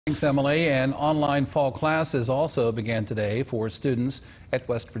Thanks, Emily. And online fall classes also began today for students at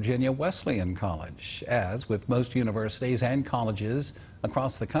West Virginia Wesleyan College. As with most universities and colleges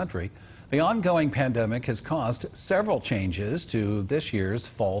across the country, the ongoing pandemic has caused several changes to this year's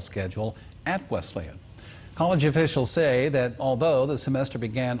fall schedule at Wesleyan. College officials say that although the semester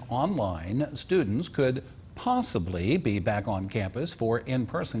began online, students could possibly be back on campus for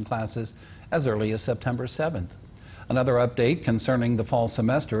in-person classes as early as September 7th. Another update concerning the fall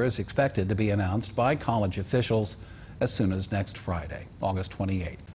semester is expected to be announced by college officials as soon as next Friday, August 28th.